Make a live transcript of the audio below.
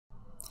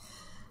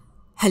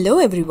Hello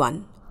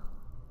everyone.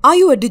 Are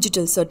you a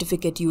digital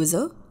certificate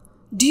user?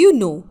 Do you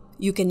know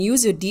you can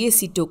use your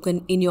DSC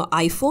token in your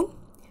iPhone?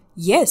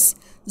 Yes,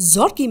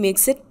 xorkee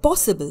makes it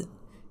possible.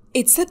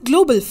 It's a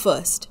global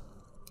first.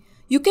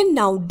 You can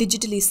now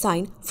digitally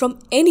sign from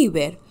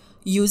anywhere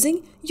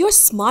using your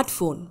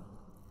smartphone.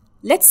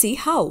 Let's see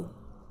how.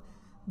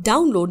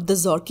 Download the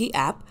xorkee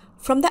app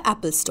from the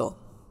Apple Store.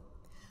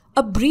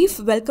 A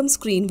brief welcome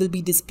screen will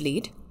be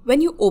displayed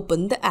when you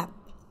open the app.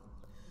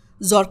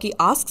 xorkee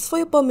asks for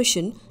your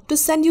permission to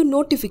send you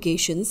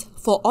notifications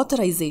for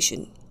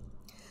authorization.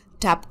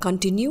 Tap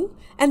Continue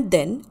and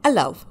then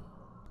Allow.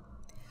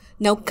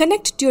 Now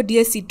connect your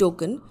DSC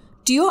token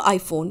to your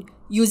iPhone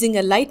using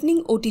a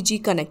Lightning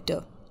OTG connector.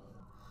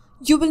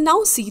 You will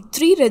now see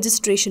 3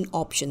 registration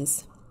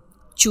options.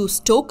 Choose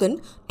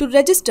Token to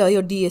register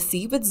your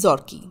DSC with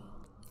xorkee.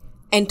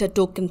 Enter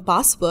token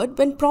password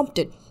when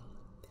prompted.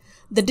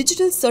 The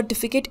digital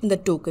certificate in the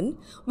token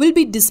will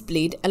be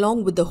displayed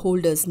along with the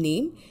holder's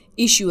name,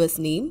 issuer's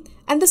name,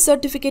 and the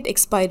certificate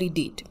expiry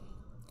date.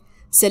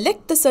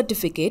 Select the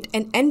certificate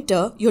and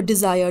enter your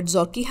desired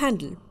xorkee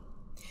handle.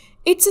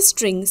 It's a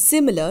string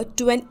similar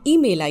to an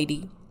email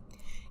ID.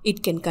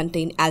 It can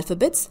contain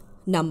alphabets,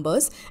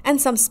 numbers, and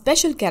some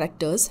special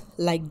characters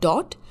like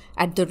dot,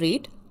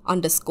 @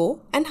 underscore,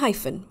 and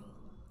hyphen.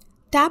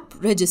 Tap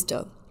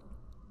Register.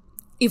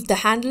 If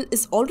the handle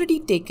is already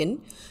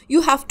taken,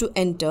 you have to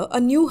enter a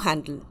new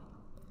handle.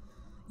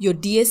 Your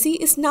DSC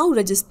is now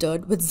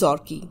registered with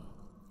xorkee.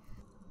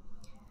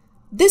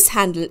 This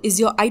handle is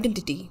your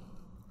identity.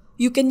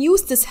 You can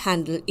use this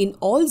handle in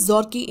all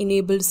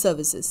xorkee-enabled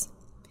services.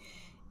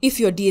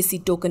 If your DSC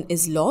token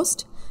is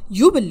lost,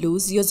 you will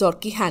lose your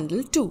xorkee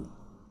handle too.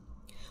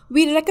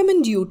 We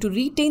recommend you to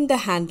retain the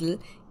handle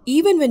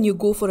even when you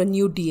go for a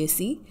new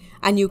DSC,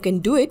 and you can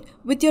do it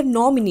with your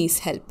nominee's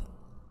help.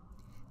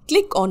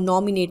 Click on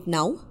Nominate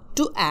Now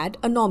to add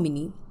a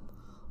nominee,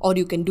 or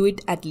you can do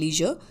it at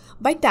leisure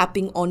by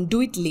tapping on Do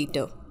It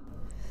Later.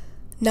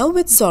 Now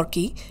with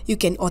xorkee, you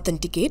can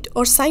authenticate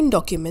or sign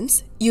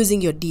documents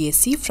using your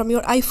DSC from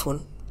your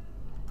iPhone.